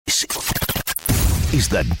is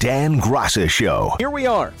the Dan Graca Show. Here we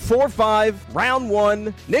are, 4-5, round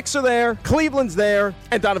one. Knicks are there, Cleveland's there,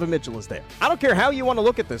 and Donovan Mitchell is there. I don't care how you want to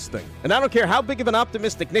look at this thing, and I don't care how big of an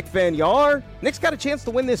optimistic Knicks fan you are. Knicks got a chance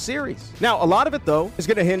to win this series. Now, a lot of it, though, is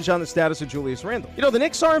going to hinge on the status of Julius Randle. You know, the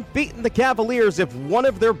Knicks aren't beating the Cavaliers if one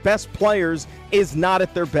of their best players is not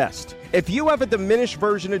at their best. If you have a diminished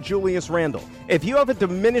version of Julius Randle, if you have a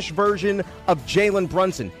diminished version of Jalen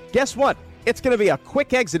Brunson, guess what? It's going to be a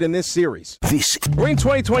quick exit in this series. We're in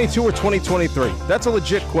 2022 or 2023? That's a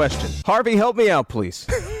legit question. Harvey, help me out, please.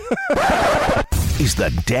 Is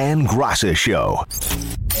the Dan Graca Show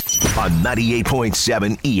on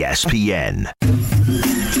 98.7 ESPN.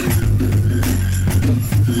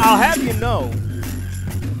 I'll have you know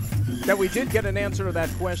that we did get an answer to that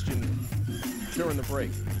question during the break.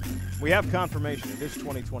 We have confirmation. It is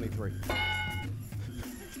 2023.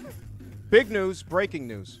 Big news, breaking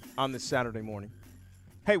news on this Saturday morning.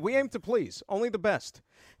 Hey, we aim to please. Only the best.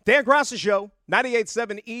 Dan Graca Show,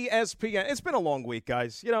 98.7 ESPN. It's been a long week,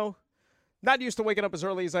 guys. You know, not used to waking up as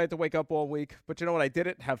early as I had to wake up all week. But you know what? I did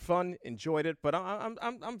it, have fun, enjoyed it. But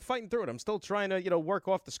I'm fighting through it. I'm still trying to, work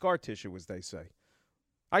off the scar tissue, as they say.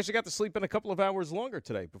 I actually got to sleep in a couple of hours longer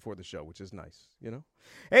today before the show, which is nice,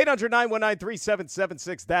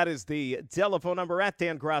 800-919-3776. That is the telephone number. At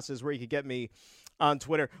Dan Graca is where you can get me on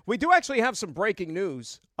Twitter. We do actually have some breaking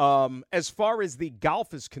news as far as the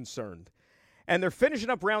golf is concerned. And they're finishing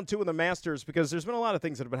up round 2 of the Masters because there's been a lot of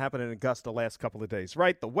things that have been happening in Augusta the last couple of days,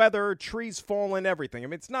 right? The weather, trees falling, everything. I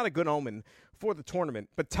mean, it's not a good omen for the tournament.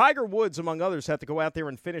 But Tiger Woods, among others, had to go out there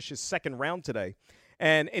and finish his second round today.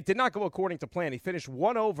 And it did not go according to plan. He finished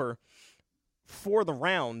 1 over for the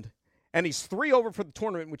round, and he's 3 over for the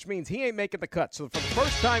tournament, which means he ain't making the cut. So for the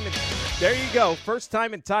first time, there you go, first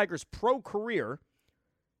time in Tiger's pro career,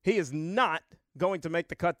 he is not going to make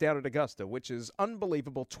the cut down at Augusta, which is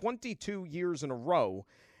unbelievable. 22 years in a row,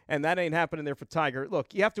 and that ain't happening there for Tiger.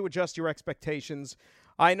 Look, you have to adjust your expectations.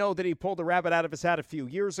 I know that he pulled the rabbit out of his hat a few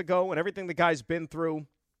years ago, and everything the guy's been through.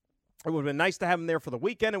 It would have been nice to have him there for the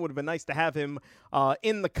weekend. It would have been nice to have him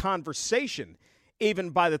in the conversation even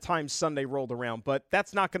by the time Sunday rolled around. But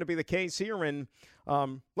that's not going to be the case here. And,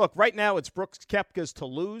 look, right now it's Brooks Koepka's to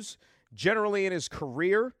lose. Generally in his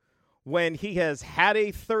career, when he has had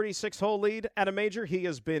a 36-hole lead at a major, he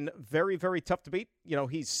has been very, very tough to beat.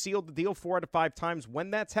 He's sealed the deal 4 out of 5 times when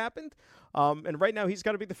that's happened. And right now, he's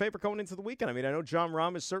got to be the favorite going into the weekend. I mean, I know Jon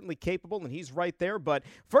Rahm is certainly capable, and he's right there. But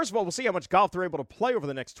first of all, we'll see how much golf they're able to play over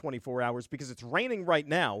the next 24 hours because it's raining right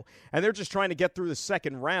now, and they're just trying to get through the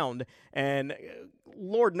second round. And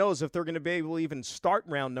Lord knows if they're going to be able to even start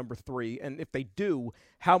round number 3. And if they do,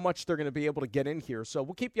 how much they're going to be able to get in here. So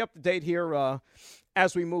we'll keep you up to date here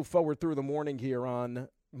as we move forward through the morning here on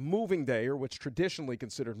Moving Day, or what's traditionally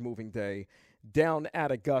considered Moving Day, down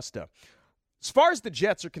at Augusta. As far as the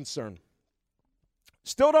Jets are concerned,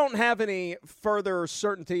 still don't have any further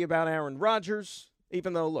certainty about Aaron Rodgers,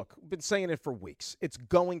 even though, look, we've been saying it for weeks. It's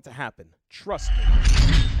going to happen. Trust me.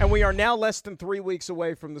 And we are now less than 3 weeks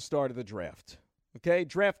away from the start of the draft. Okay,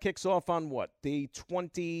 draft kicks off on what? The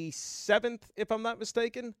 27th, if I'm not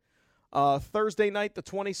mistaken? Thursday night, the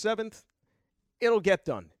 27th. It'll get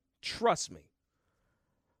done. Trust me.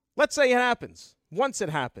 Let's say it happens. Once it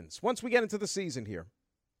happens. Once we get into the season here.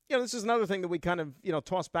 This is another thing that we kind of,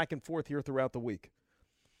 toss back and forth here throughout the week.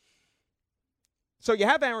 So you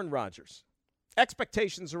have Aaron Rodgers.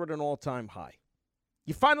 Expectations are at an all-time high.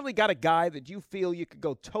 You finally got a guy that you feel you could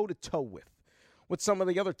go toe-to-toe with some of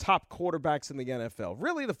the other top quarterbacks in the NFL.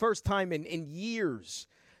 Really the first time in years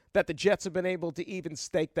that the Jets have been able to even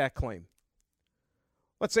stake that claim.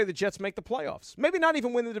 Let's say the Jets make the playoffs. Maybe not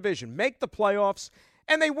even win the division. Make the playoffs,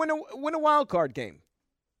 and they win a wild card game.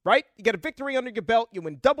 Right? You get a victory under your belt. You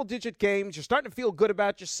win double-digit games. You're starting to feel good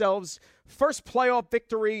about yourselves. First playoff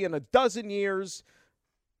victory in a dozen years.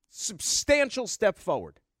 Substantial step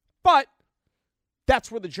forward. But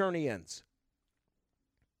that's where the journey ends.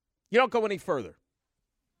 You don't go any further.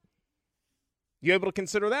 You're able to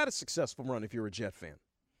consider that a successful run if you're a Jet fan.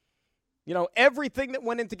 Everything that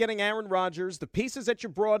went into getting Aaron Rodgers, the pieces that you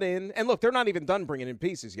brought in, and look, they're not even done bringing in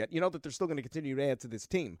pieces yet. You know that they're still going to continue to add to this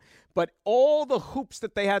team. But all the hoops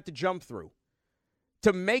that they had to jump through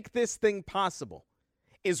to make this thing possible,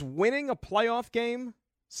 is winning a playoff game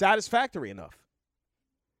satisfactory enough?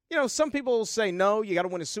 Some people will say, no, you got to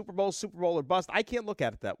win a Super Bowl or bust. I can't look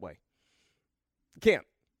at it that way. Can't.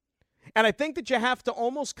 And I think that you have to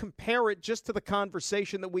almost compare it just to the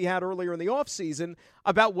conversation that we had earlier in the offseason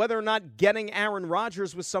about whether or not getting Aaron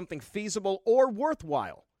Rodgers was something feasible or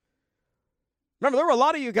worthwhile. Remember, there were a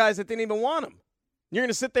lot of you guys that didn't even want him. You're going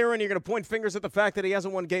to sit there and you're going to point fingers at the fact that he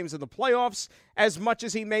hasn't won games in the playoffs as much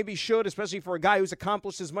as he maybe should, especially for a guy who's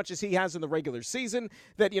accomplished as much as he has in the regular season,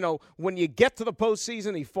 that, when you get to the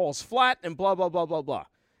postseason, he falls flat and blah, blah, blah, blah, blah.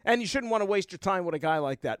 And you shouldn't want to waste your time with a guy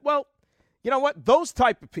like that. Well, you know what? Those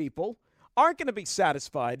type of people aren't going to be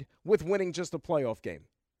satisfied with winning just a playoff game.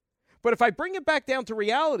 But if I bring it back down to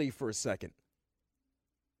reality for a second,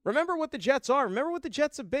 remember what the Jets are. Remember what the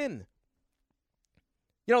Jets have been.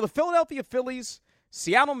 The Philadelphia Phillies,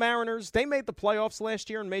 Seattle Mariners, they made the playoffs last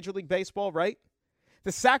year in Major League Baseball, right?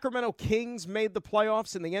 The Sacramento Kings made the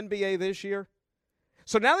playoffs in the NBA this year.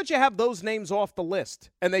 So now that you have those names off the list,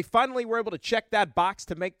 and they finally were able to check that box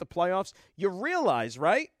to make the playoffs, you realize,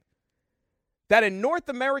 right, that in North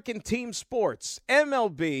American team sports,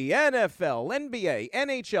 MLB, NFL, NBA,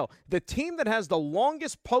 NHL, the team that has the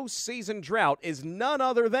longest postseason drought is none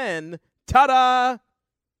other than, ta-da,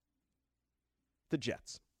 the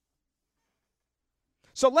Jets.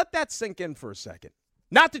 So let that sink in for a second.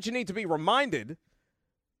 Not that you need to be reminded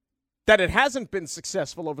that it hasn't been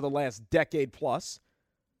successful over the last decade plus.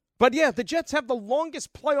 But yeah, the Jets have the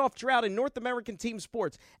longest playoff drought in North American team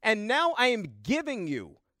sports. And now I am giving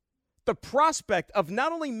you the prospect of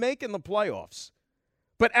not only making the playoffs,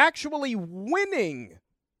 but actually winning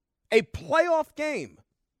a playoff game.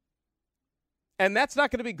 And that's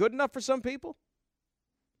not going to be good enough for some people.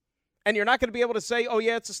 And you're not going to be able to say, oh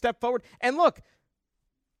yeah, it's a step forward. And look,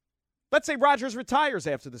 let's say Rodgers retires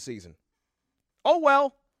after the season. Oh,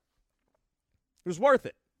 well, it was worth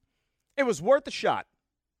it. It was worth a shot.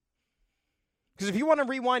 Because if you want to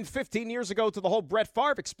rewind 15 years ago to the whole Brett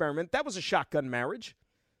Favre experiment, that was a shotgun marriage.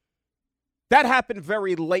 That happened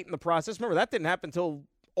very late in the process. Remember, that didn't happen until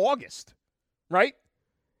August, right?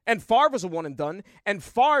 And Favre was a one and done. And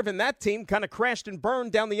Favre and that team kind of crashed and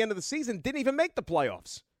burned down the end of the season, didn't even make the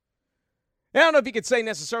playoffs. I don't know if you could say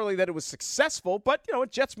necessarily that it was successful, but,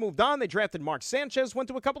 Jets moved on. They drafted Mark Sanchez, went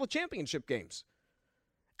to a couple of championship games.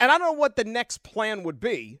 And I don't know what the next plan would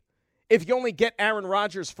be if you only get Aaron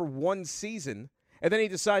Rodgers for one season and then he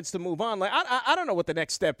decides to move on. Like, I don't know what the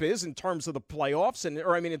next step is in terms of the playoffs, in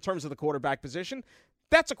terms of the quarterback position.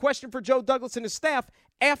 That's a question for Joe Douglas and his staff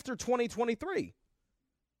after 2023.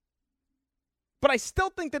 But I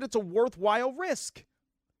still think that it's a worthwhile risk.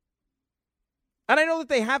 And I know that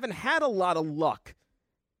they haven't had a lot of luck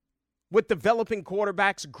with developing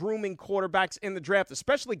quarterbacks, grooming quarterbacks in the draft,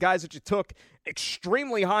 especially guys that you took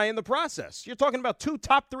extremely high in the process. You're talking about 2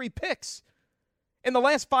 top 3 picks in the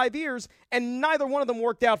last 5 years, and neither one of them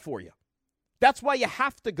worked out for you. That's why you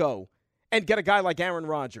have to go and get a guy like Aaron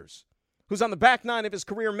Rodgers, who's on the back nine of his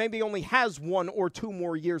career, maybe only has 1 or 2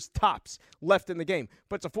 more years tops left in the game,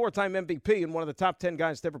 but it's a 4-time MVP and one of the top 10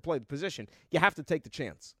 guys to ever play the position. You have to take the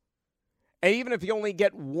chance. And even if you only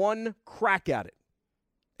get 1 crack at it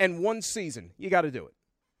and 1 season, you got to do it.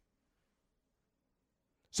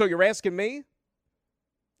 So you're asking me,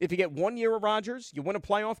 if you get 1 year of Rodgers, you win a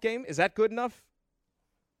playoff game, is that good enough?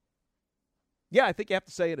 Yeah, I think you have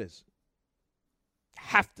to say it is.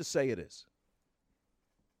 Have to say it is.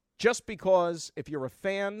 Just because if you're a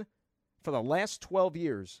fan for the last 12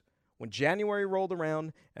 years, when January rolled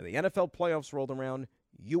around and the NFL playoffs rolled around,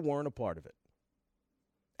 you weren't a part of it.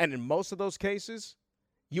 And in most of those cases,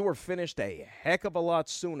 you were finished a heck of a lot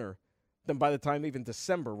sooner than by the time even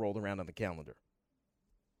December rolled around on the calendar.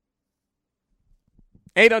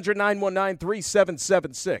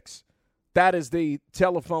 800-919-3776. That is the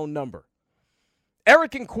telephone number.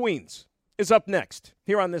 Eric in Queens is up next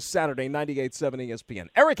here on this Saturday, 98.7 ESPN.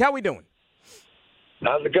 Eric, how we doing?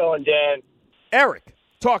 How's it going, Dan? Eric,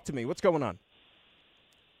 talk to me. What's going on?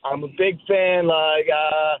 I'm a big fan.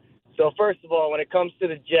 So first of all, when it comes to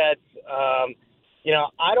the Jets, I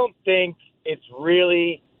don't think it's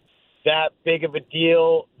really that big of a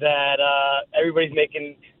deal that everybody's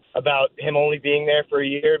making about him only being there for a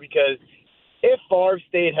year, because if Favre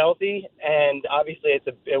stayed healthy, and obviously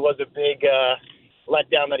it was a big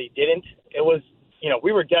letdown that he didn't, it was,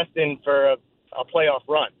 we were destined for a playoff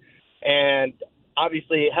run. And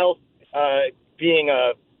obviously health being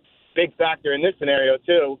a big factor in this scenario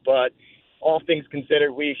too, but all things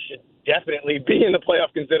considered, we should definitely be in the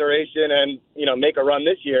playoff consideration and, make a run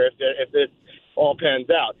this year if this all pans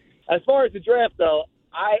out. As far as the draft, though,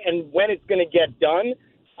 and when it's going to get done,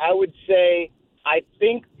 I would say I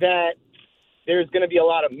think that there's going to be a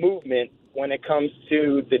lot of movement when it comes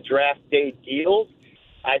to the draft day deals.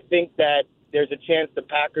 I think that there's a chance the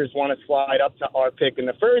Packers want to slide up to our pick in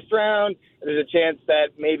the first round. There's a chance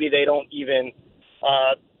that maybe they don't even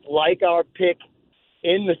like our pick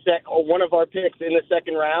in the or one of our picks in the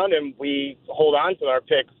second round, and we hold on to our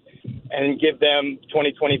picks and give them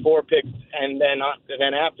 2024 picks and then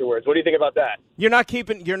afterwards. What do you think about that? You're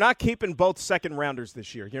not keeping both second rounders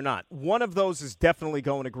this year. You're not. One of those is definitely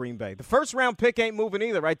going to Green Bay. The first round pick ain't moving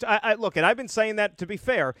either, right? Look, and I've been saying that, to be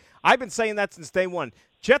fair, I've been saying that since day one.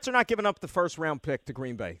 Jets are not giving up the first round pick to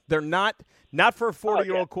Green Bay. They're not for a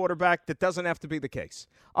 40-year-old quarterback. That doesn't have to be the case.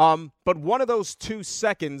 But one of those 2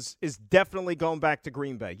 seconds is definitely going back to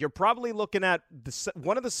Green Bay. You're probably looking at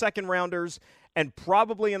one of the second rounders and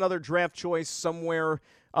probably another draft choice somewhere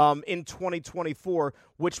in 2024,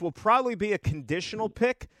 which will probably be a conditional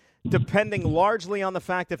pick, depending largely on the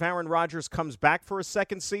fact if Aaron Rodgers comes back for a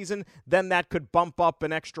second season, then that could bump up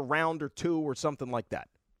an extra round or 2 or something like that.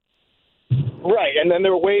 Right, and then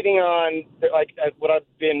they're waiting on, like what I've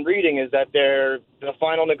been reading is that the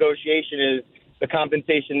final negotiation is the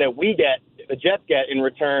compensation that the Jets get in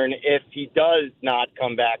return if he does not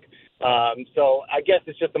come back. So I guess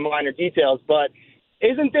it's just the minor details, but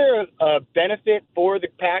isn't there a benefit for the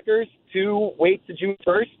Packers to wait to June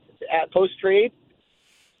 1st at post-trade?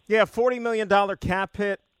 Yeah, $40 million cap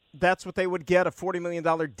hit. That's what they would get, a $40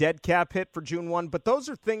 million dead cap hit for June 1. But those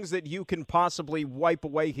are things that you can possibly wipe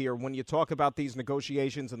away here when you talk about these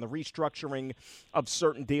negotiations and the restructuring of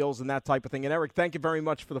certain deals and that type of thing. And, Eric, thank you very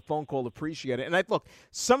much for the phone call. Appreciate it. And, look,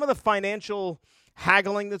 some of the financial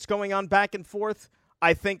haggling that's going on back and forth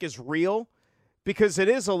I think is real, because it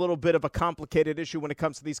is a little bit of a complicated issue when it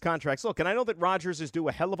comes to these contracts. Look, and I know that Rodgers is due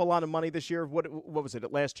a hell of a lot of money this year. What was it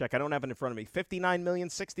at last check? I don't have it in front of me. $59 million,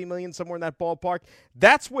 $60 million, somewhere in that ballpark.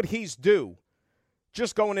 That's what he's due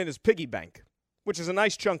just going in his piggy bank, which is a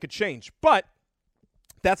nice chunk of change. But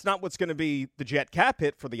that's not what's going to be the Jet cap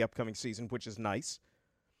hit for the upcoming season, which is nice.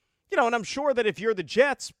 You know, and I'm sure that if you're the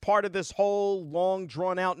Jets, part of this whole long,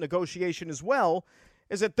 drawn-out negotiation as well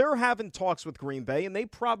is that they're having talks with Green Bay, and they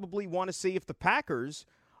probably want to see if the Packers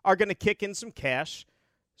are going to kick in some cash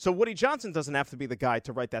so Woody Johnson doesn't have to be the guy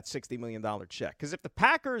to write that $60 million check. Because if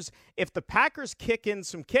the Packers kick in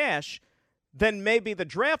some cash, then maybe the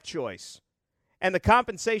draft choice and the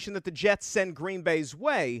compensation that the Jets send Green Bay's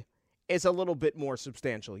way is a little bit more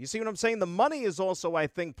substantial. You see what I'm saying? The money is also, I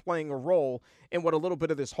think, playing a role in what a little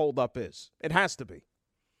bit of this holdup is. It has to be.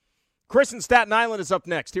 Chris in Staten Island is up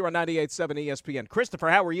next here on 98.7 ESPN. Christopher,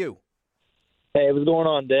 how are you? Hey, what's going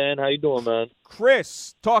on, Dan? How you doing, man?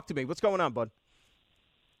 Chris, talk to me. What's going on, bud?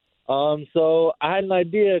 So I had an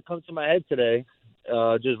idea come to my head today,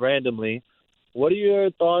 just randomly. What are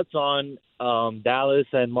your thoughts on Dallas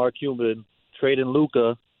and Mark Cuban trading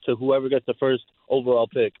Luka to whoever gets the first overall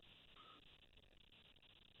pick?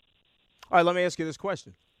 All right, let me ask you this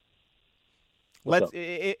question.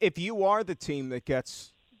 If you are the team that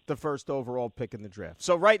gets the first overall pick in the draft.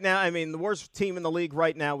 So right now, I mean, the worst team in the league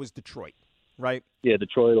right now is Detroit, right? Yeah,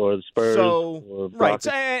 Detroit or the Spurs. Or right,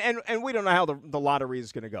 and we don't know how the lottery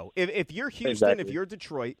is going to go. If you're Houston, if you're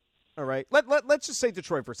Detroit, all right, let's just say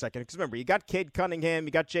Detroit for a second, because remember, you got Cade Cunningham,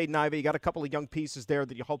 you got Jaden Ivey, you got a couple of young pieces there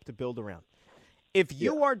that you hope to build around. If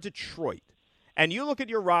you are Detroit and you look at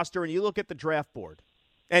your roster and you look at the draft board,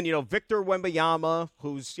 and, you know, Victor Wembanyama,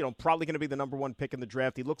 who's, you know, probably going to be the number one pick in the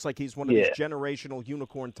draft. He looks like he's one of these generational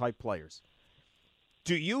unicorn-type players.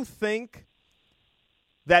 Do you think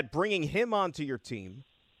that bringing him onto your team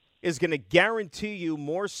is going to guarantee you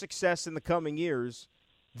more success in the coming years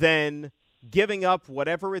than giving up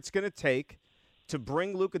whatever it's going to take to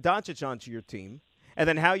bring Luka Doncic onto your team, and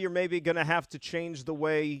then how you're maybe going to have to change the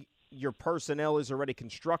way your personnel is already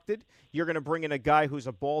constructed? You're going to bring in a guy who's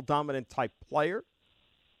a ball-dominant type player.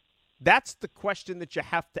 That's the question that you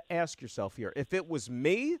have to ask yourself here. If it was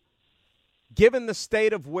me, given the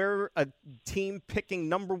state of where a team picking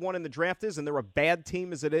number one in the draft is, and they're a bad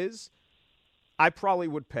team as it is, I probably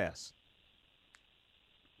would pass.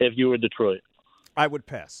 If you were Detroit, I would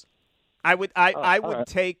pass. I would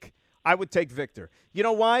take Victor. You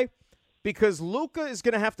know why? Because Luka is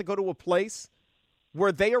going to have to go to a place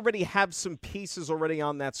where they already have some pieces already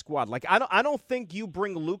on that squad. Like, I don't think you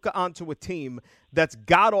bring Luka onto a team that's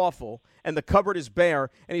god-awful and the cupboard is bare,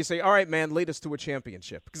 and you say, all right, man, lead us to a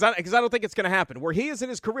championship. Because I don't think it's going to happen. Where he is in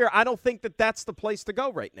his career, I don't think that that's the place to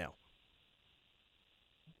go right now.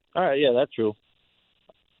 All right, yeah, that's true.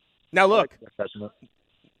 Now, look,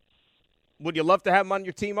 would you love to have him on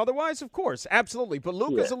your team otherwise? Of course, absolutely. But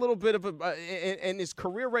Luka's a little bit of in his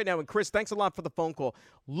career right now. And, Chris, thanks a lot for the phone call.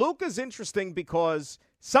 Luka's interesting because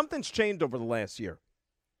something's changed over the last year.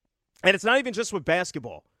 And it's not even just with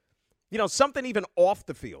basketball. You know, something even off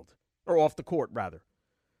the field, or off the court, rather.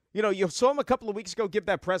 You know, you saw him a couple of weeks ago give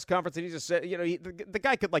that press conference, and he just said, you know, the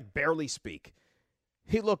guy could, like, barely speak.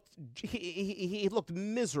 He looked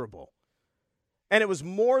miserable. And it was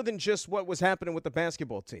more than just what was happening with the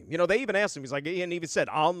basketball team. You know, they even asked him. He's like, he even said,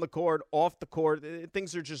 on the court, off the court,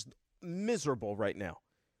 things are just miserable right now.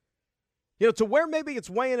 To where maybe it's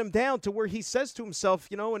weighing him down, to where he says to himself,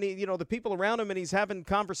 and he, the people around him and he's having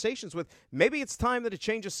conversations with, maybe it's time that a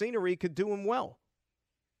change of scenery could do him well.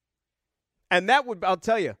 And that would, I'll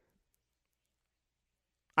tell you,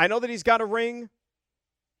 I know that he's got a ring,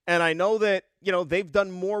 and I know that, they've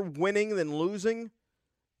done more winning than losing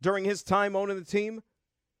during his time owning the team.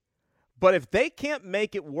 But if they can't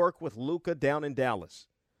make it work with Luka down in Dallas,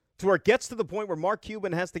 to where it gets to the point where Mark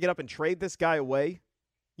Cuban has to get up and trade this guy away,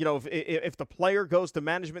 if the player goes to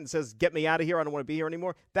management and says, get me out of here, I don't want to be here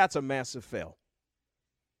anymore, that's a massive fail.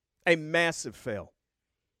 A massive fail.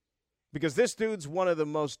 Because this dude's one of the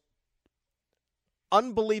most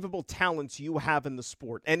unbelievable talents you have in the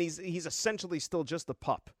sport. And he's essentially still just a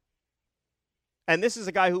pup. And this is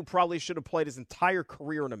a guy who probably should have played his entire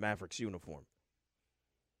career in a Mavericks uniform.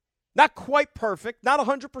 Not quite perfect, not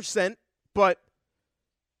 100%, but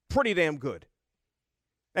pretty damn good.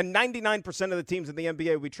 And 99% of the teams in the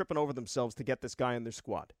NBA will be tripping over themselves to get this guy in their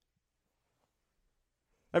squad.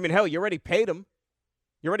 I mean, hell, you already paid him.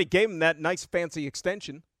 You already gave him that nice fancy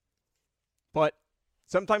extension. But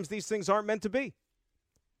sometimes these things aren't meant to be.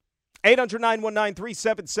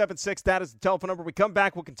 800-919-3776, that is the telephone number. We come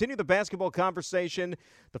back, we'll continue the basketball conversation,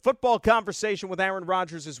 the football conversation with Aaron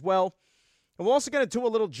Rodgers as well. And we're also going to do a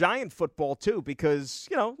little Giant football, too, because,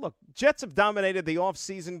 look, Jets have dominated the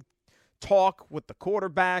offseason talk with the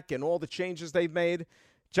quarterback and all the changes they've made.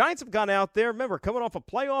 Giants have gone out there. Remember, coming off a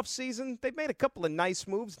playoff season, they've made a couple of nice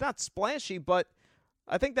moves. Not splashy, but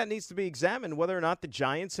I think that needs to be examined, whether or not the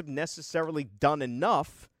Giants have necessarily done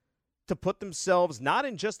enough to put themselves not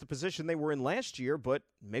in just the position they were in last year, but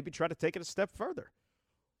maybe try to take it a step further.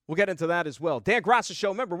 We'll get into that as well. Dan Graca Show.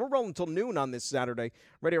 Remember, we're rolling until noon on this Saturday,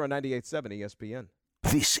 right here on 98.7 ESPN.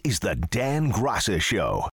 This is the Dan Graca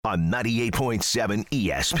Show on 98.7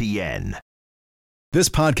 ESPN. This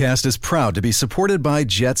podcast is proud to be supported by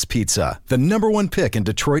Jets Pizza, the #1 pick in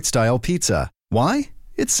Detroit-style pizza. Why?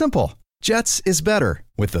 It's simple. Jets is better.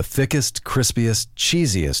 With the thickest, crispiest,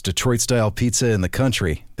 cheesiest Detroit-style pizza in the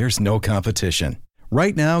country, there's no competition.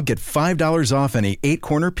 Right now, get $5 off any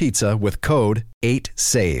 8-corner pizza with code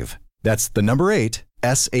 8SAVE. That's the number 8,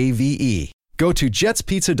 S-A-V-E. Go to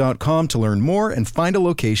jetspizza.com to learn more and find a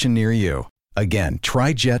location near you. Again,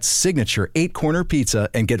 try Jet's signature 8-corner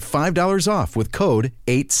pizza and get $5 off with code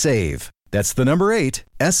 8SAVE. That's the number 8,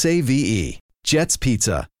 S-A-V-E. Jet's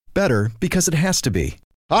Pizza. Better because it has to be.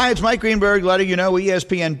 Hi, it's Mike Greenberg letting you know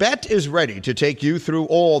ESPN Bet is ready to take you through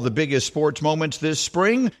all the biggest sports moments this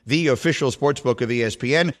spring. The official sportsbook of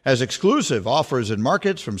ESPN has exclusive offers and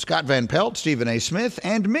markets from Scott Van Pelt, Stephen A. Smith,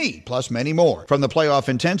 and me, plus many more. From the playoff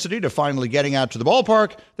intensity to finally getting out to the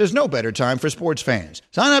ballpark, there's no better time for sports fans.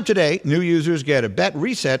 Sign up today. New users get a bet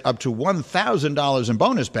reset up to $1,000 in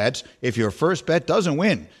bonus bets if your first bet doesn't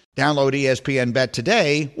win. Download ESPN Bet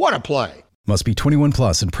today. What a play. Must be 21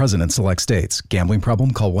 plus and present in select states. Gambling problem?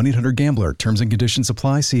 Call 1-800-GAMBLER. Terms and conditions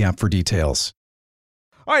apply. See app for details.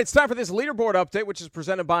 All right, it's time for this leaderboard update, which is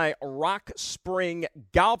presented by Rock Spring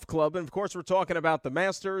Golf Club. And, of course, we're talking about the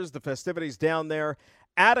Masters, the festivities down there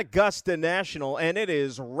at Augusta National. And it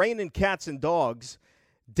is raining cats and dogs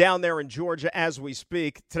down there in Georgia as we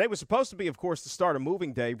speak. Today was supposed to be, of course, the start of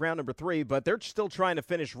moving day, round number 3. But they're still trying to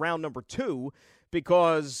finish round number 2.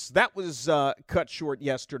 Because that was cut short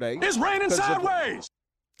yesterday. It's raining sideways.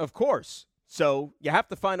 Of course. So you have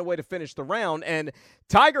to find a way to finish the round. And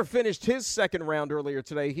Tiger finished his second round earlier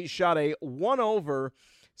today. He shot a 1-over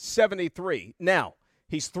 73. Now,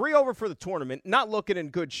 he's 3 over for the tournament, not looking in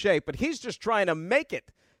good shape, but he's just trying to make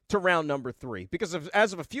it to round number 3. Because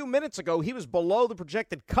as of a few minutes ago, he was below the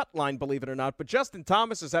projected cut line, believe it or not. But Justin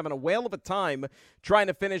Thomas is having a whale of a time trying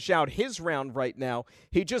to finish out his round right now.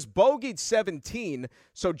 He just bogeyed 17.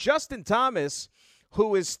 So Justin Thomas,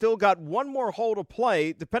 who has still got one more hole to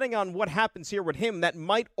play, depending on what happens here with him, that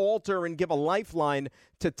might alter and give a lifeline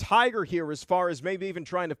to Tiger here as far as maybe even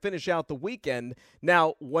trying to finish out the weekend.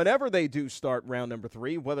 Now, whenever they do start round number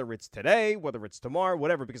 3, whether it's today, whether it's tomorrow,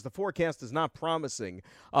 whatever, because the forecast is not promising.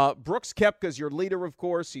 Brooks Koepka's your leader, of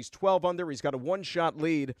course. He's 12 under. He's got a one-shot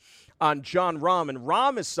lead on Jon Rahm. And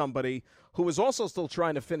Rahm is somebody who is also still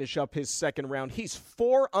trying to finish up his second round. He's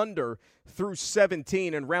 4 under through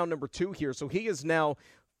 17 in round number 2 here. So he is now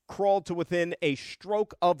crawled to within a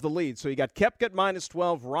stroke of the lead. So you got Koepka at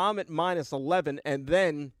 -12, Rahm at -11, and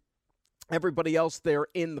then everybody else there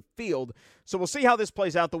in the field. So we'll see how this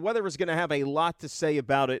plays out. The weather is going to have a lot to say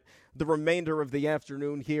about it the remainder of the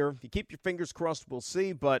afternoon here. You keep your fingers crossed, we'll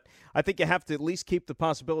see, but I think you have to at least keep the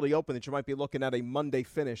possibility open that you might be looking at a Monday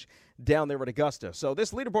finish down there at Augusta. So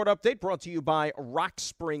this leaderboard update brought to you by Rock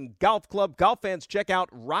Spring Golf Club. Golf fans, check out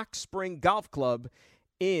Rock Spring Golf Club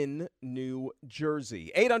in New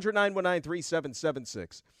Jersey.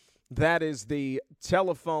 800-919-3776. That is the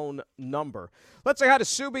telephone number. Let's say hi to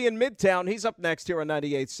Subi in Midtown. He's up next here on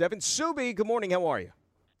 98.7. Subi, good morning. How are you?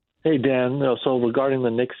 Hey, Dan. So regarding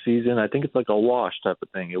the Knicks season, I think it's like a wash type of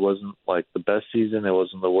thing. It wasn't like the best season. It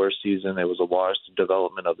wasn't the worst season. It was a wash. The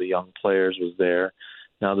development of the young players was there.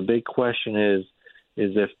 Now, the big question is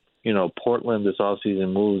if, Portland this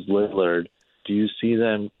offseason moves Lillard, do you see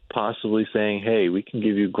them possibly saying, hey, we can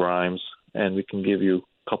give you Grimes and we can give you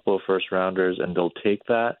a couple of first-rounders, and they'll take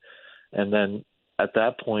that? And then at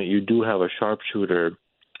that point, you do have a sharpshooter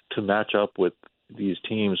to match up with these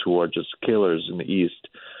teams who are just killers in the East.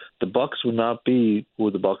 The Bucks would not be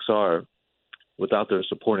who the Bucks are without their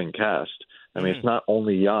supporting cast. I mean, It's not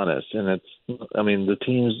only Giannis, and the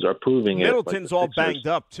teams are proving Middleton's it. all banged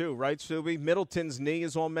up too, right, Subi? Middleton's knee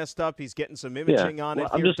is all messed up. He's getting some imaging on it.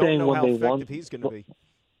 I'm just saying don't know how effective he's going to be.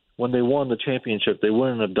 When they won the championship, they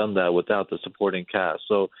wouldn't have done that without the supporting cast.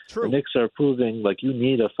 So True. The Knicks are proving you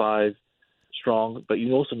need a 5 strong, but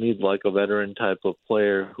you also need a veteran type of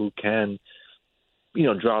player who can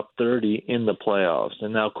drop 30 in the playoffs.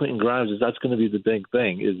 And now Quentin Grimes, that's going to be the big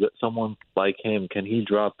thing, is that someone like him, can he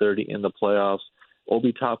drop 30 in the playoffs?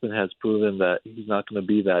 Obi Toppin has proven that he's not going to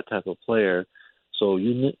be that type of player. So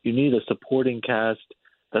you need a supporting cast.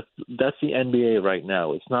 That's the NBA right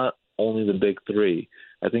now. It's not only the big three.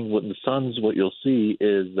 I think with the Suns, what you'll see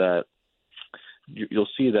is that you'll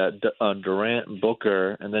see that Durant,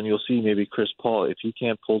 Booker, and then you'll see maybe Chris Paul. If he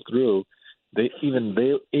can't pull through, they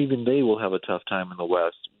will have a tough time in the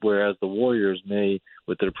West, whereas the Warriors may,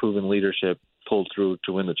 with their proven leadership, pull through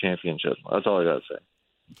to win the championship. That's all I got to say.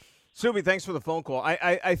 Subi, thanks for the phone call.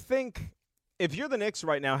 I think if you're the Knicks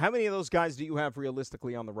right now, how many of those guys do you have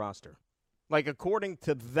realistically on the roster? According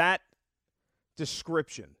to that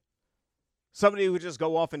description, somebody who would just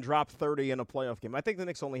go off and drop 30 in a playoff game. I think the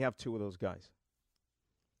Knicks only have 2 of those guys.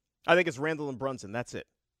 I think it's Randall and Brunson. That's it.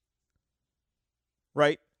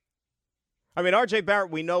 Right? I mean, R.J.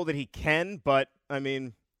 Barrett, we know that he can, but,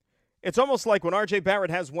 it's almost like when R.J.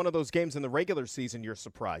 Barrett has one of those games in the regular season, you're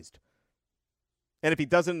surprised. And if he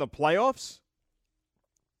does it in the playoffs,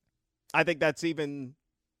 I think that's even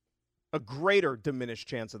a greater diminished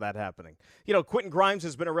chance of that happening. Quentin Grimes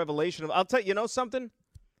has been a revelation. I'll tell you, something?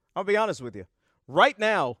 I'll be honest with you. Right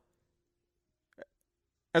now,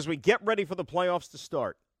 as we get ready for the playoffs to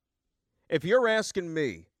start, if you're asking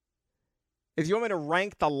me, if you want me to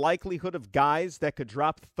rank the likelihood of guys that could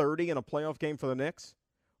drop 30 in a playoff game for the Knicks,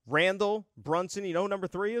 Randall, Brunson, you know who number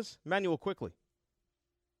 3 is? Immanuel Quickley.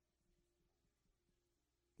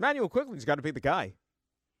 Immanuel Quickley's got to be the guy.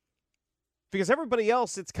 Because everybody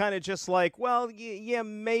else, it's kind of just yeah,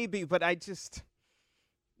 maybe, but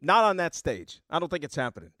not on that stage. I don't think it's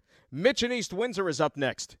happening. Mitch in East Windsor is up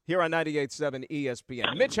next here on 98.7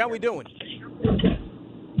 ESPN. Mitch, how we doing?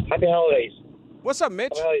 Happy holidays. What's up,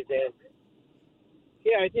 Mitch? Happy holidays, Dan.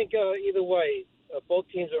 Yeah, I think either way, both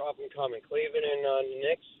teams are up and coming, Cleveland and the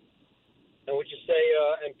Knicks. And would you say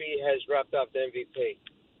Embiid has wrapped up the MVP?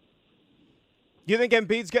 You think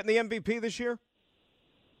Embiid's getting the MVP this year?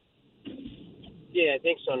 Yeah, I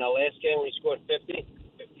think so. Now, last game when he scored 50,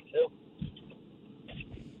 52.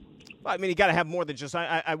 I mean, you got to have more than just.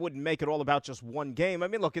 I wouldn't make it all about just one game. I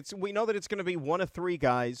mean, look, we know that it's going to be one of 3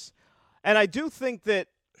 guys, and I do think that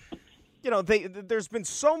there's been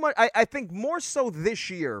so much. I think more so this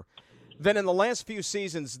year than in the last few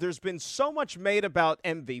seasons. There's been so much made about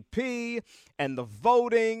MVP and the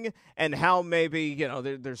voting and how maybe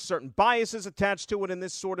there's certain biases attached to it and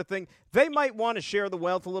this sort of thing. They might want to share the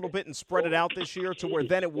wealth a little bit and spread it out this year to where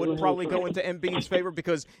then it would probably go into Embiid's favor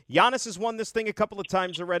because Giannis has won this thing a couple of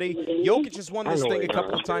times already. Jokic has won this thing a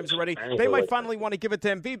couple of times already. They might finally want to give it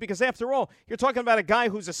to Embiid because, after all, you're talking about a guy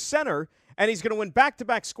who's a center and he's going to win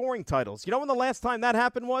back-to-back scoring titles. You know when the last time that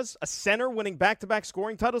happened was? A center winning back-to-back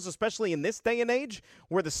scoring titles, especially in this day and age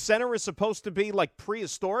where the center is supposed to be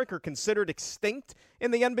prehistoric or considered extinct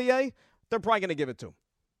in the NBA? They're probably going to give it to him.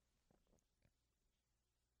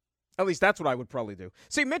 At least that's what I would probably do.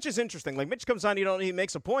 See, Mitch is interesting. Mitch comes on, he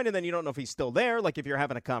makes a point, and then you don't know if he's still there. If you're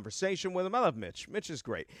having a conversation with him. I love Mitch. Mitch is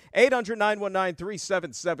great.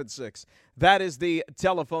 800-919-3776. That is the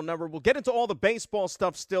telephone number. We'll get into all the baseball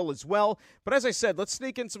stuff still as well. But as I said, let's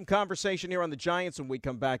sneak in some conversation here on the Giants when we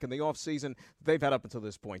come back in the offseason they've had up until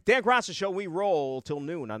this point. Dan Graca Show, we roll till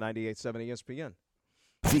noon on 98.7 ESPN.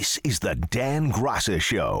 This is the Dan Graca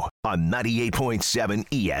Show on 98.7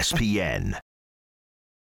 ESPN.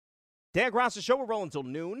 Dan Graca Show, we're rolling until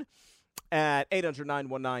noon at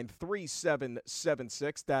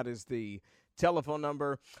 800-919-3776. That is the telephone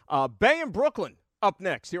number. Bay in Brooklyn up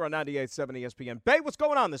next here on 98.7 ESPN. Bay, what's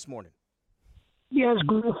going on this morning? Yes,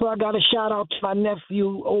 Griff, I got a shout out to my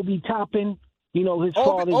nephew, Obi Toppin. You know, his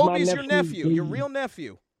father's my nephew. Obi's your nephew, your real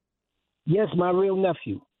nephew. Yes, my real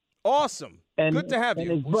nephew. Awesome. Good to have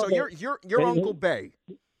you. Brother, so you're Uncle Bay.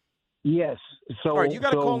 Yes. So all right, you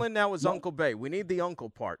got to call in now as Uncle Bay. We need the uncle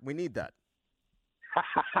part. We need that.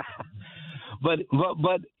 but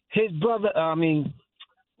his brother,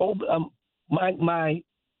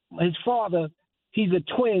 his father, he's a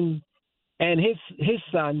twin, and his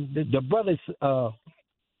son, the brother's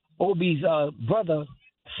Obi's brother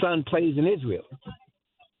son plays in Israel.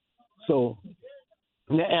 So,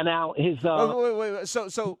 and now his wait.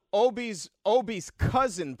 So Obi's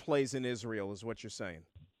cousin plays in Israel, is what you're saying?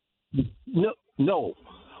 No.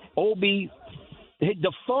 Obi,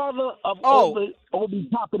 the father of Obi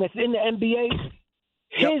Toppin that's in the NBA,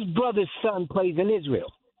 his brother's son plays in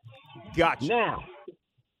Israel. Gotcha.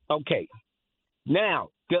 Now,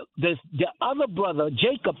 the other brother,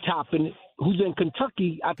 Jacob Toppin, who's in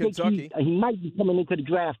Kentucky, I think he might be coming into the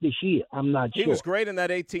draft this year. I'm not sure. He was great in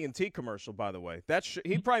that AT&T commercial, by the way.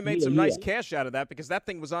 He probably made some nice cash out of that because that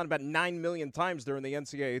thing was on about 9 million times during the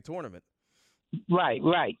NCAA tournament. Right.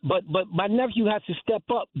 But my nephew has to step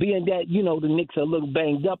up, being that, the Knicks are a little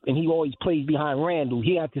banged up, and he always plays behind Randall.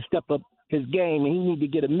 He has to step up his game, and he needs to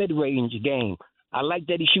get a mid-range game. I like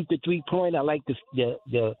that he shoots the three-point. I like the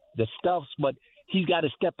stuffs, but he's got to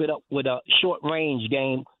step it up with a short-range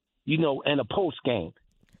game, and a post game.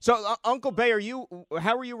 So, Uncle Bay,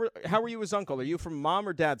 how are you his uncle? Are you from mom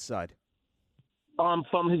or dad's side?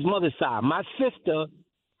 From his mother's side. My sister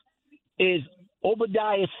is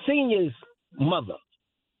Obadiah Sr.'s mother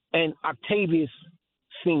and Octavius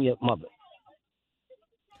Sr. mother.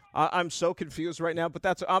 I'm so confused right now, but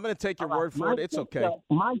I'm going to take your word for it. It's okay.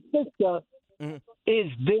 My sister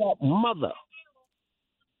is their mother.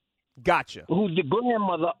 Gotcha. Who's the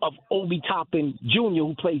grandmother of Obi Toppin Jr.,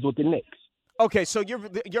 who plays with the Knicks. Okay, so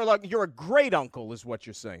you're a great uncle, is what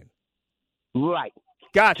you're saying. Right.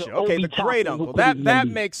 Gotcha. Okay, the great uncle. That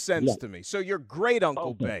makes sense to me. So you're great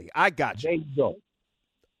Uncle Bay. I got you. There you go.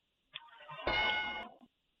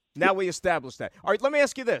 Now we established that. All right, let me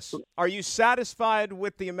ask you this. Are you satisfied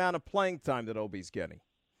with the amount of playing time that Obi's getting?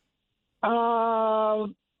 Not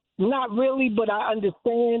really, but I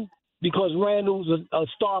understand because Randall's a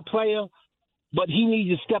star player, but he needs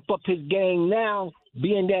to step up his game now,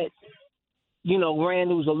 being that,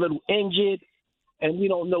 Randall's a little injured, and we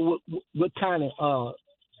don't know what kind of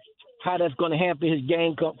how that's going to hamper his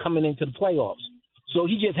game coming into the playoffs. So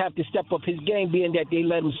he just have to step up his game, being that they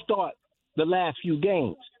let him start the last few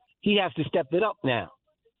games. He has to step it up now.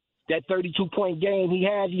 That 32-point game he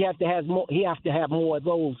has, he has to have more of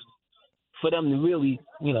those for them to really,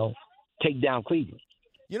 take down Cleveland.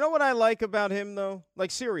 You know what I like about him, though?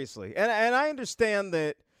 Like, seriously. And I understand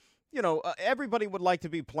that, everybody would like to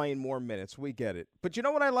be playing more minutes. We get it. But you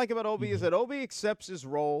know what I like about Obi is that Obi accepts his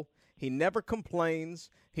role. He never complains.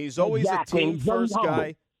 He's always a team-first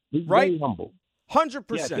guy. He's right? very humble. 100%.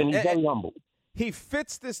 Yes, and he's very humble. He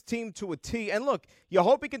fits this team to a T. And, look, you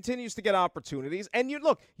hope he continues to get opportunities. And, you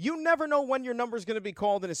never know when your number is going to be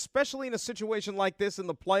called, and especially in a situation like this in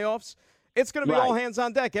the playoffs, it's going to be all hands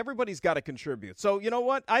on deck. Everybody's got to contribute. So, you know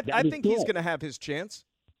what? I think he's going to have his chance.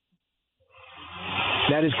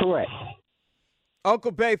 That is correct.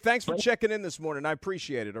 Uncle Bay, thanks for checking in this morning. I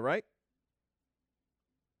appreciate it, all right?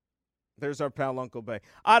 There's our pal Uncle Bay.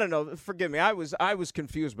 I don't know. Forgive me. I was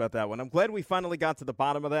confused about that one. I'm glad we finally got to the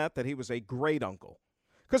bottom of that he was a great uncle.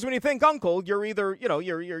 Because when you think uncle, you're either,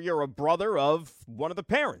 you're a brother of one of the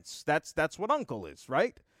parents. That's what uncle is,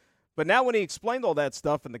 right? But now when he explained all that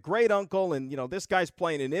stuff and the great uncle and, this guy's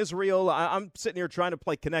playing in Israel, I'm sitting here trying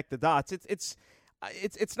to connect the dots.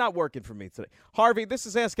 It's not working for me today. Harvey, this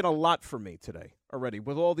is asking a lot for me today already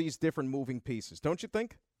with all these different moving pieces. Don't you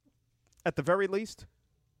think? At the very least?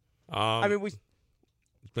 It's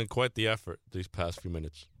been quite the effort these past few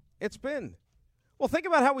minutes. It's been. Well, think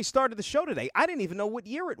about how we started the show today. I didn't even know what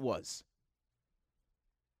year it was.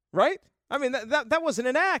 Right? I mean, that wasn't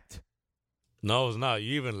an act. No, it's not.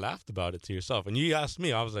 You even laughed about it to yourself. And you asked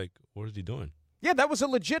me. I was like, what is he doing? Yeah, that was a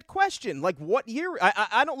legit question. Like, what year?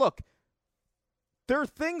 I don't look. There are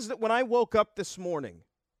things that when I woke up this morning,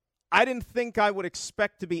 I didn't think I would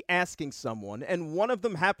expect to be asking someone, and one of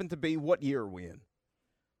them happened to be, what year are we in?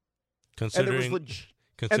 And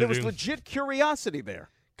there was legit curiosity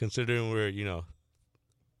there. Considering we're,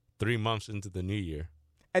 3 months into the new year.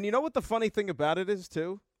 And you know what the funny thing about it is,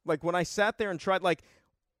 too? Like, when I sat there and tried,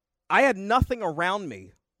 I had nothing around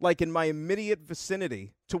me, in my immediate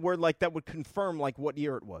vicinity, to where, that would confirm, what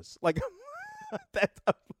year it was.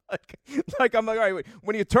 I'm like, all right, wait.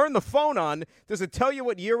 When you turn the phone on, does it tell you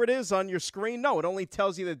what year it is on your screen? No, it only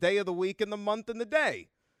tells you the day of the week and the month and the day,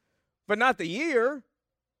 but not the year.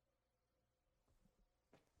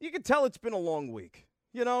 You can tell it's been a long week.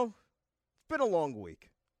 You know, it's been a long week.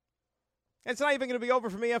 And it's not even going to be over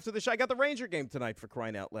for me after the show. I got the Ranger game tonight, for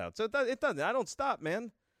crying out loud. So it doesn't. I don't stop,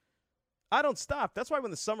 man. I don't stop. That's why when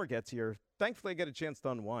the summer gets here, thankfully I get a chance to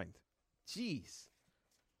unwind. Jeez.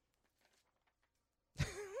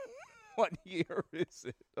 What year is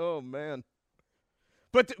it? Oh, man.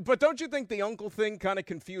 But don't you think the uncle thing kind of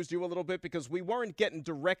confused you a little bit? Because we weren't getting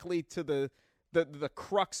directly to the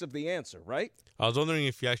crux of the answer, right? I was wondering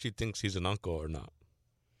if he actually thinks he's an uncle or not.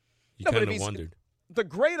 You kind of wondered. The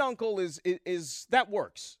great uncle is that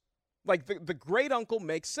works. Like, the great uncle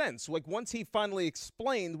makes sense. Like, once he finally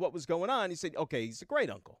explained what was going on, he said, okay, he's a great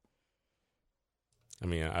uncle. I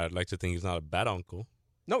mean, I'd like to think he's not a bad uncle.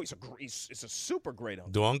 No, he's a super great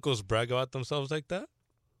uncle. Do uncles brag about themselves like that?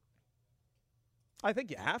 I think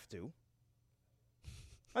you have to.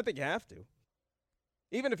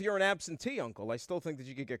 Even if you're an absentee uncle, I still think that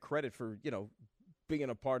you could get credit for, being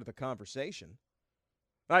a part of the conversation.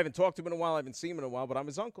 I haven't talked to him in a while. I haven't seen him in a while, but I'm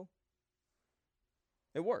his uncle.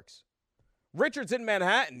 It works. Richard's in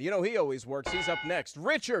Manhattan. He always works. He's up next.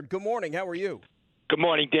 Richard, good morning. How are you? Good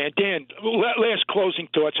morning, Dan. Dan, last closing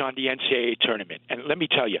thoughts on the NCAA tournament. And let me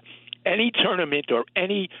tell you, any tournament or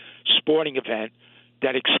any sporting event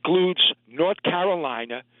that excludes North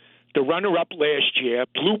Carolina, the runner-up last year,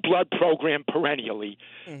 blue blood program perennially,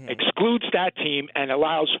 excludes that team and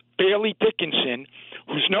allows Bailey Dickinson,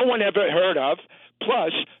 who's no one ever heard of,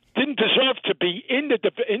 plus didn't deserve to be in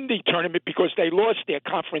the tournament because they lost their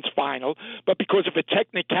conference final, but because of a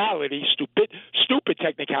technicality, stupid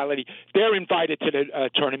technicality, they're invited to the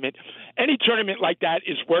tournament. Any tournament like that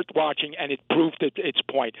is worth watching, and it proved its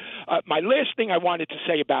point. My last thing I wanted to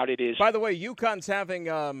say about it is, by the way, UConn's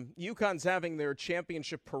having their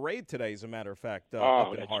championship parade today. As a matter of fact,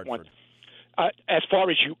 up in Hartford. As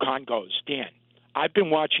far as UConn goes, Dan, I've been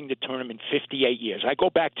watching the tournament 58 years. I go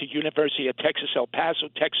back to University of Texas, El Paso,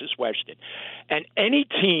 Texas Western. And any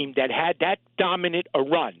team that had that dominant a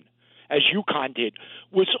run, as UConn did,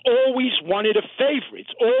 was always one of the favorites,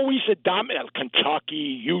 always a dominant.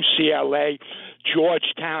 Kentucky, UCLA,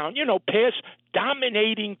 Georgetown, past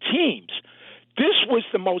dominating teams. This was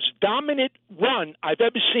the most dominant run I've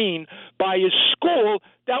ever seen by a school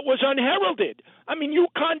that was unheralded. I mean,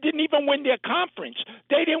 UConn didn't even win their conference.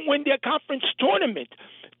 They didn't win their conference tournament.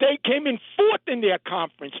 They came in fourth in their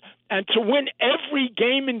conference. And to win every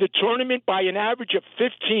game in the tournament by an average of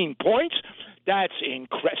 15 points, that's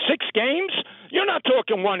incredible. 6 games? You're not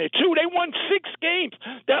talking 1 or 2. They won 6 games.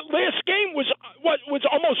 That last game was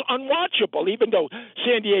almost unwatchable, even though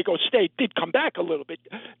San Diego State did come back a little bit.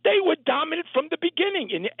 They were dominant from the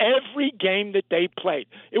beginning in every game that they played.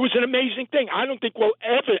 It was an amazing thing. I don't think we'll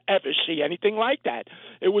ever see anything like that.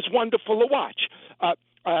 It was wonderful to watch.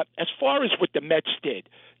 As far as what the Mets did,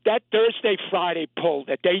 that Thursday-Friday pull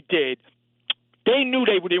that they did, they knew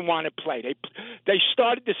they didn't want to play. They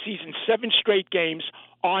started the season 7 straight games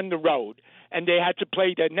on the road, and they had to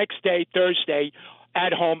play the next day, Thursday,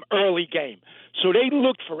 at home, early game. So they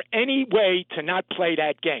looked for any way to not play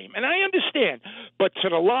that game. And I understand, but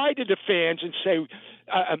to lie to the fans and say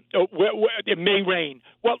it may rain.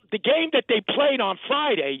 Well, the game that they played on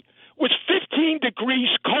Friday was 15 degrees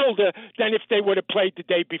colder than if they would have played the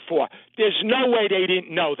day before. There's no way they didn't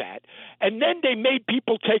know that. And then they made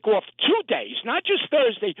people take off 2 days, not just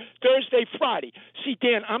Thursday, Friday. See,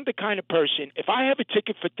 Dan, I'm the kind of person, if I have a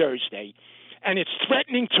ticket for Thursday and it's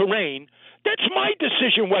threatening to rain, that's my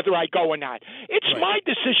decision whether I go or not. It's my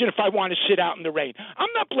decision if I want to sit out in the rain. I'm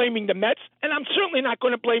not blaming the Mets, and I'm certainly not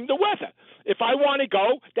going to blame the weather. If I want to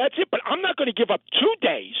go, that's it. But I'm not going to give up 2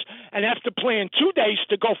 days and have to plan 2 days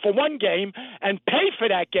to go for one game and pay for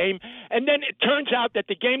that game. And then it turns out that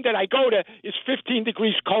the game that I go to is 15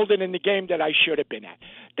 degrees colder than the game that I should have been at.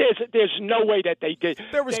 There's no way that they did.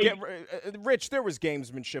 Rich, there was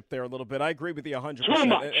gamesmanship there a little bit. I agree with you 100%. Too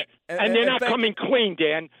much. And they're not coming clean,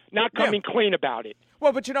 Dan. Not coming clean about it.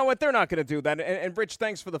 Well, but you know what? They're not going to do that. And Rich,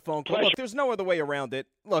 thanks for the phone call. Look, there's no other way around it.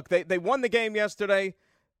 Look, they won the game yesterday.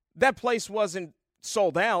 That place wasn't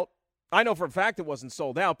sold out. I know for a fact it wasn't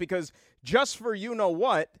sold out because just for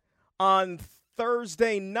you-know-what, on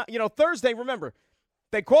Thursday night, Thursday, remember,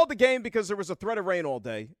 they called the game because there was a threat of rain all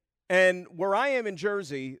day. And where I am in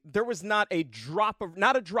Jersey, there was not a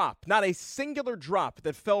singular drop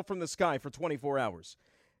that fell from the sky for 24 hours.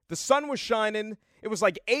 The sun was shining. It was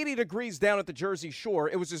like 80 degrees down at the Jersey Shore.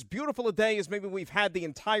 It was as beautiful a day as maybe we've had the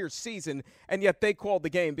entire season, and yet they called the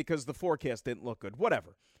game because the forecast didn't look good.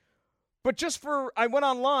 Whatever. But I went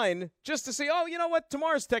online just to see, oh, you know what?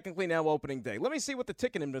 Tomorrow's technically now opening day. Let me see what the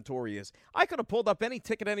ticket inventory is. I could have pulled up any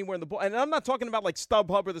ticket anywhere in the book. And I'm not talking about like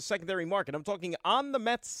StubHub or the secondary market. I'm talking on the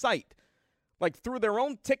Mets site, like through their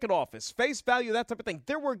own ticket office, face value, that type of thing.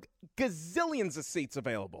 There were gazillions of seats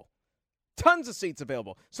available. Tons of seats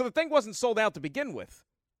available. So the thing wasn't sold out to begin with.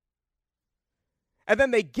 And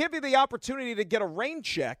then they give you the opportunity to get a rain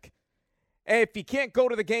check if you can't go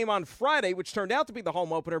to the game on Friday, which turned out to be the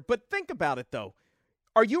home opener. But think about it, though.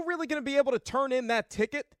 Are you really going to be able to turn in that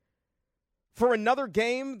ticket for another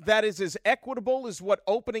game that is as equitable as what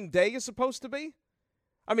opening day is supposed to be?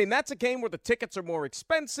 I mean, that's a game where the tickets are more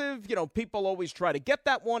expensive. You know, people always try to get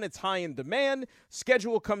that one. It's high in demand.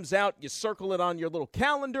 Schedule comes out. You circle it on your little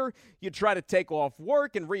calendar. You try to take off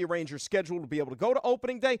work and rearrange your schedule to be able to go to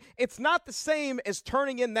opening day. It's not the same as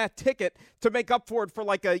turning in that ticket to make up for it for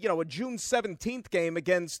like a June 17th game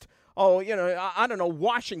against, I don't know,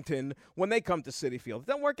 Washington when they come to Citi Field. It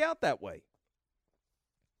doesn't work out that way.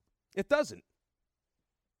 It doesn't.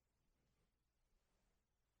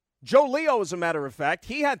 Joe Leo, as a matter of fact,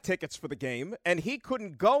 he had tickets for the game, and he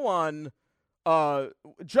couldn't go on.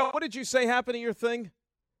 Joe, what did you say happened to your thing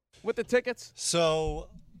with the tickets? So,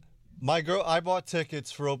 I bought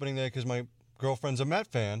tickets for opening day because my girlfriend's a Met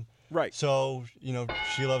fan. Right. So,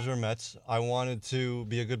 she loves her Mets. I wanted to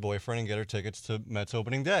be a good boyfriend and get her tickets to Mets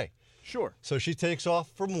opening day. Sure. So she takes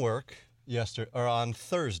off from work on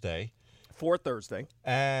Thursday. For Thursday.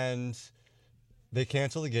 And they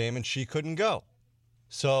cancel the game, and she couldn't go.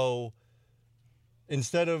 So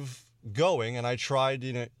instead of going, and I tried,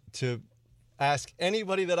 to ask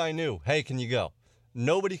anybody that I knew, hey, can you go?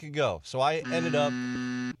 Nobody could go. So I ended up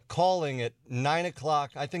calling at 9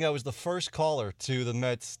 o'clock. I think I was the first caller to the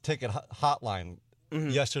Mets ticket hotline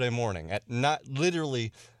yesterday morning at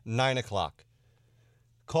literally 9 o'clock.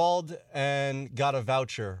 Called and got a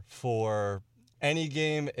voucher for any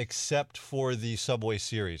game except for the Subway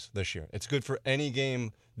Series this year. It's good for any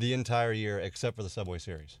game the entire year except for the Subway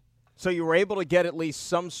Series. So you were able to get at least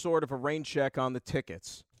some sort of a rain check on the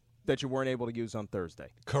tickets that you weren't able to use on Thursday.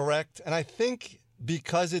 Correct. And I think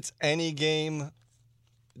because it's any game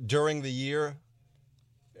during the year,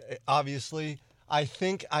 obviously, I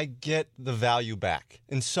think I get the value back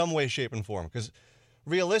in some way, shape, and form. Because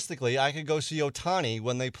realistically, I could go see Ohtani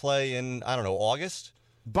when they play in, August.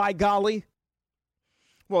 By golly.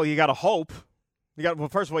 Well, you got to hope.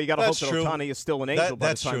 First of all, you got to hope that true. Ohtani is still an Angel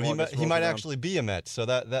by the time That's true. He might actually be a Met, so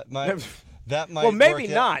that might well, maybe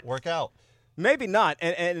not work out. Maybe not,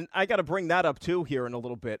 and I got to bring that up too here in a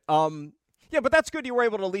little bit. Yeah, but that's good you were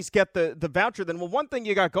able to at least get the voucher then. Well, one thing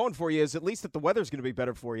you got going for you is at least that the weather's going to be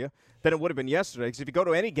better for you than it would have been yesterday. Because if you go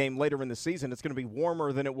to any game later in the season, it's going to be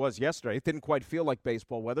warmer than it was yesterday. It didn't quite feel like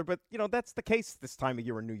baseball weather, but, that's the case this time of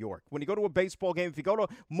year in New York. When you go to a baseball game, if you go to,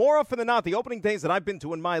 more often than not, the opening days that I've been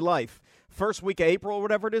to in my life, first week of April or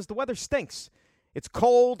whatever it is, the weather stinks. It's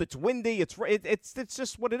cold, it's windy, it's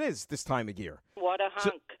just what it is this time of year. What a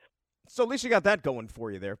hunk. So at least you got that going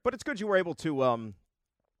for you there. But it's good you were able to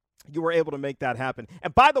make that happen.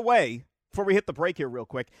 And by the way, before we hit the break here real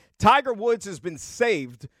quick, Tiger Woods has been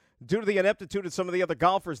saved due to the ineptitude of some of the other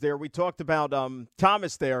golfers there. We talked about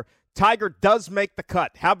Thomas there. Tiger does make the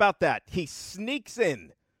cut. How about that? He sneaks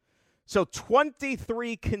in. So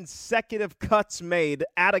 23 consecutive cuts made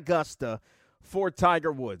at Augusta for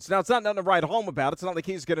Tiger Woods. Now, it's not nothing to write home about. It's not like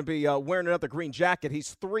he's going to be wearing another green jacket.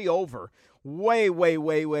 He's 3 over. Way, way,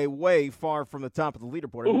 way, way, way far from the top of the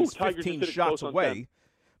leaderboard. I mean, he's 15 shots away.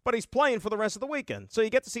 But he's playing for the rest of the weekend. So you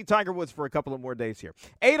get to see Tiger Woods for a couple of more days here.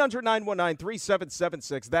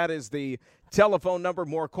 800-919-3776. That is the telephone number.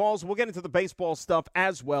 More calls. We'll get into the baseball stuff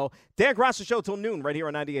as well. Dan Graca Show till noon right here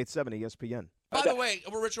on 98.7 ESPN. By the way,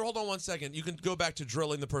 Richard, hold on one second. You can go back to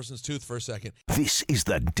drilling the person's tooth for a second. This is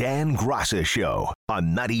the Dan Graca Show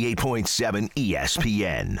on 98.7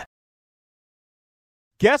 ESPN.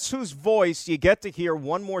 Guess whose voice you get to hear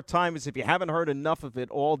one more time as if you haven't heard enough of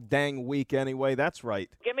it all dang week anyway. That's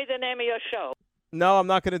right. Give me the name of your show. No, I'm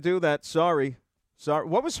not going to do that. Sorry.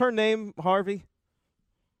 What was her name, Harvey?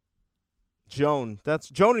 Joan. That's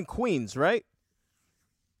Joan in Queens, right?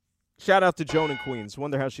 Shout out to Joan in Queens.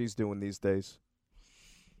 Wonder how she's doing these days.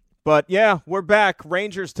 But, yeah, we're back.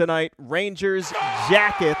 Rangers tonight. Rangers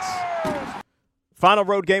Jackets. Final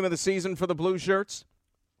road game of the season for the Blue Shirts.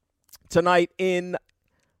 Tonight in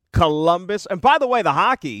Columbus. And by the way, the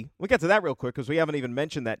hockey, we'll get to that real quick because we haven't even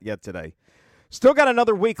mentioned that yet today. Still got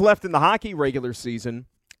another week left in the hockey regular season,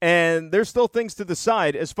 and there's still things to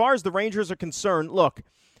decide. As far as the Rangers are concerned, look,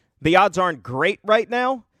 the odds aren't great right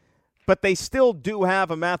now, but they still do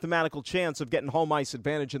have a mathematical chance of getting home ice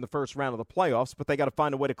advantage in the first round of the playoffs, but they got to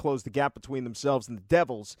find a way to close the gap between themselves and the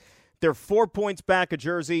Devils They're 4 points back of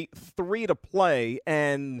Jersey, 3 to play,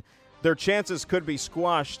 and their chances could be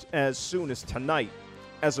squashed as soon as tonight,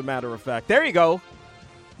 as a matter of fact. There you go.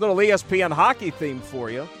 Little ESPN hockey theme for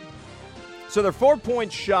you. So they're 4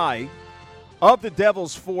 points shy of the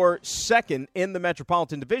Devils for second in the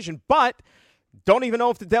Metropolitan Division, but don't even know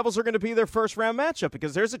if the Devils are going to be their first-round matchup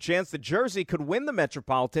because there's a chance that Jersey could win the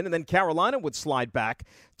Metropolitan and then Carolina would slide back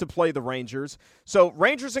to play the Rangers. So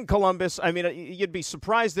Rangers and Columbus, I mean, you'd be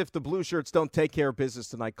surprised if the Blue Shirts don't take care of business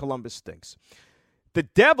tonight. Columbus stinks. The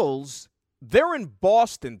Devils, they're in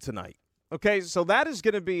Boston tonight. Okay, so that is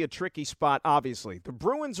going to be a tricky spot, obviously. The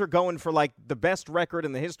Bruins are going for, like, the best record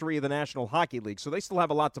in the history of the National Hockey League, so they still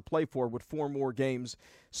have a lot to play for with 4 more games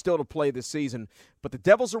still to play this season. But the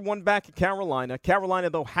Devils are 1 back at Carolina. Carolina,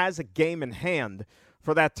 though, has a game in hand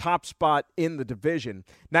for that top spot in the division.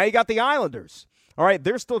 Now you got the Islanders. All right,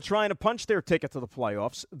 they're still trying to punch their ticket to the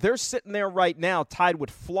playoffs. They're sitting there right now tied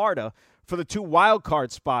with Florida for the 2 wild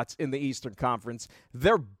card spots in the Eastern Conference.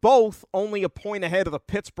 They're both only a point ahead of the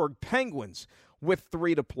Pittsburgh Penguins with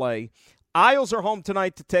 3 to play. Isles are home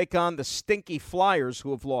tonight to take on the stinky Flyers,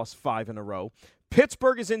 who have lost 5 in a row.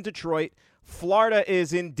 Pittsburgh is in Detroit. Florida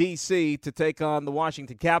is in D.C. to take on the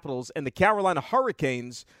Washington Capitals. And the Carolina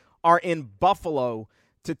Hurricanes are in Buffalo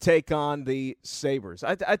to take on the Sabres.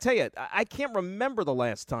 I tell you, I can't remember the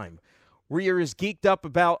last time we're as geeked up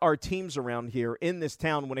about our teams around here in this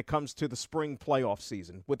town when it comes to the spring playoff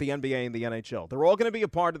season with the NBA and the NHL. They're all going to be a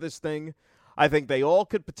part of this thing. I think they all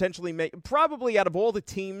could potentially make, probably out of all the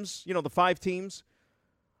teams, the 5 teams,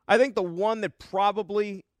 I think the one that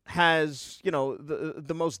probably has,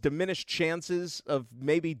 the most diminished chances of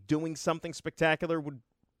maybe doing something spectacular would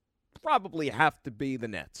probably have to be the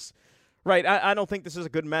Nets. Right, I don't think this is a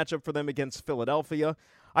good matchup for them against Philadelphia.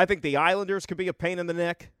 I think the Islanders could be a pain in the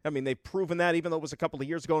neck. I mean, they've proven that even though it was a couple of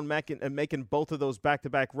years ago and making both of those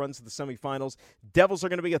back-to-back runs to the semifinals. Devils are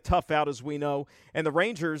going to be a tough out, as we know. And the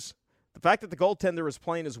Rangers, the fact that the goaltender is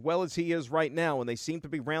playing as well as he is right now and they seem to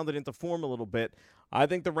be rounded into form a little bit, I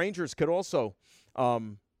think the Rangers could also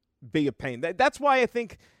be a pain. That's why I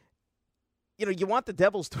think, you want the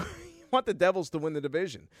Devils to win the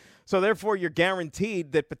division. So, therefore, you're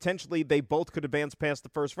guaranteed that potentially they both could advance past the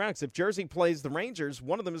first round. Because if Jersey plays the Rangers,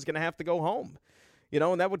 one of them is going to have to go home.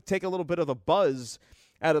 And that would take a little bit of the buzz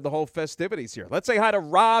out of the whole festivities here. Let's say hi to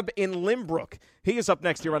Rob in Limbrook. He is up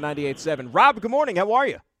next here on 98.7. Rob, good morning. How are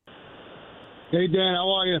you? Hey, Dan. How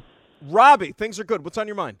are you? Robbie, things are good. What's on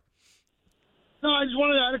your mind? No, I just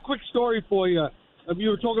wanted to add a quick story for you. You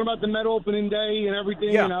were talking about the Met opening day and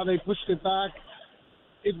everything and how they pushed it back.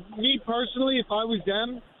 Me personally, if I was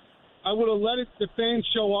them, I would have let the fans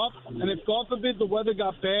show up, and if, God forbid, the weather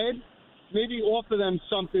got bad, maybe offer them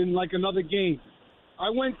something like another game. I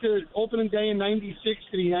went to opening day in '96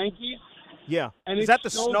 to the Yankees. Yeah. And is that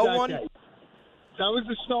the snow one? Day. That was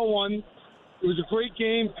the snow one. It was a great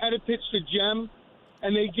game. Pettit pitched a gem,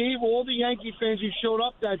 and they gave all the Yankee fans who showed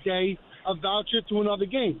up that day a voucher to another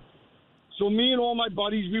game. So me and all my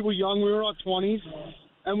buddies, we were young, we were in our 20s,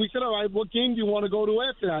 and we said, all right, what game do you want to go to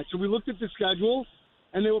after that? So we looked at the schedule,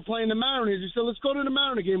 and they were playing the Mariners. We said, let's go to the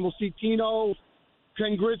Mariner game. We'll see Tino,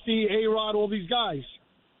 Ken Griffey, A-Rod, all these guys.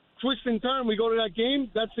 Twist and turn, we go to that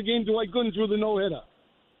game. That's the game Dwight Gooden threw the no-hitter.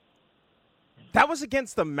 That was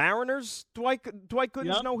against the Mariners, Dwight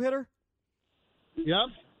Gooden's no-hitter? Yep.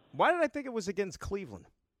 Why did I think it was against Cleveland?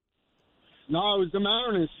 No, it was the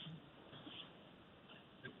Mariners.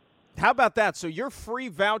 How about that? So your free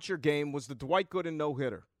voucher game was the Dwight Gooden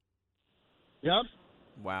no-hitter. Yep.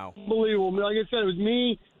 Wow. Unbelievable. Like I said, it was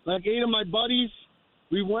me, like 8 of my buddies.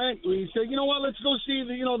 We went. We said, you know what? Let's go see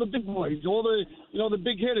the big boys, all the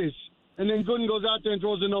big hitters. And then Gooden goes out there and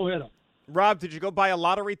throws a no-hitter. Rob, did you go buy a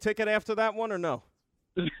lottery ticket after that one or no?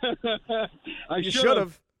 You should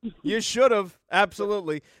have. You should have.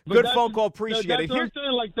 Absolutely. Good phone call. Appreciate it. That's what I'm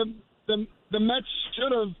saying. Like the Mets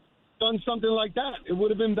should have done something like that. It would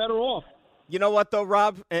have been better off. You know what, though,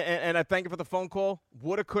 Rob? And I thank you for the phone call.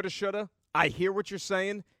 Woulda, coulda, shoulda. I hear what you're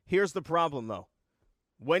saying. Here's the problem, though.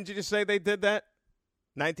 When did you say they did that?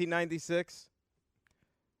 1996?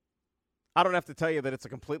 I don't have to tell you that it's a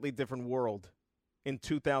completely different world in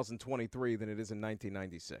 2023 than it is in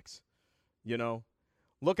 1996.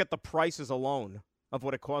 Look at the prices alone of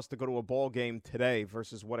what it costs to go to a ball game today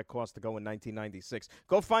versus what it cost to go in 1996.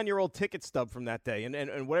 Go find your old ticket stub from that day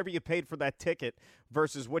and whatever you paid for that ticket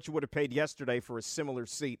versus what you would have paid yesterday for a similar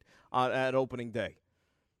seat at opening day.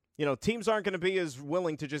 Teams aren't going to be as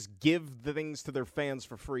willing to just give the things to their fans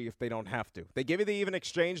for free if they don't have to. They give you the even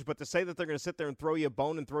exchange, but to say that they're going to sit there and throw you a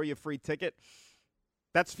bone and throw you a free ticket,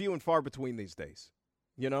 that's few and far between these days,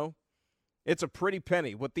 It's a pretty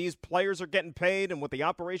penny. What these players are getting paid and what the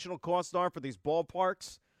operational costs are for these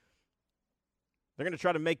ballparks, they're going to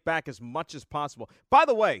try to make back as much as possible. By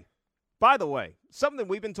the way, something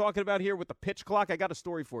we've been talking about here with the pitch clock, I got a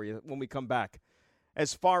story for you when we come back.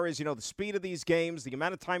 As far as, the speed of these games, the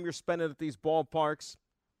amount of time you're spending at these ballparks,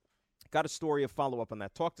 got a story of follow-up on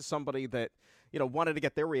that. Talk to somebody that, wanted to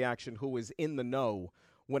get their reaction who is in the know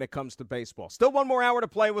when it comes to baseball. Still one more hour to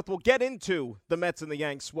play with. We'll get into the Mets and the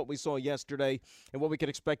Yanks, what we saw yesterday, and what we can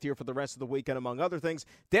expect here for the rest of the weekend, among other things.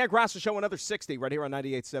 Dan Grasso Show, another 60 right here on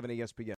 98.7 ESPN.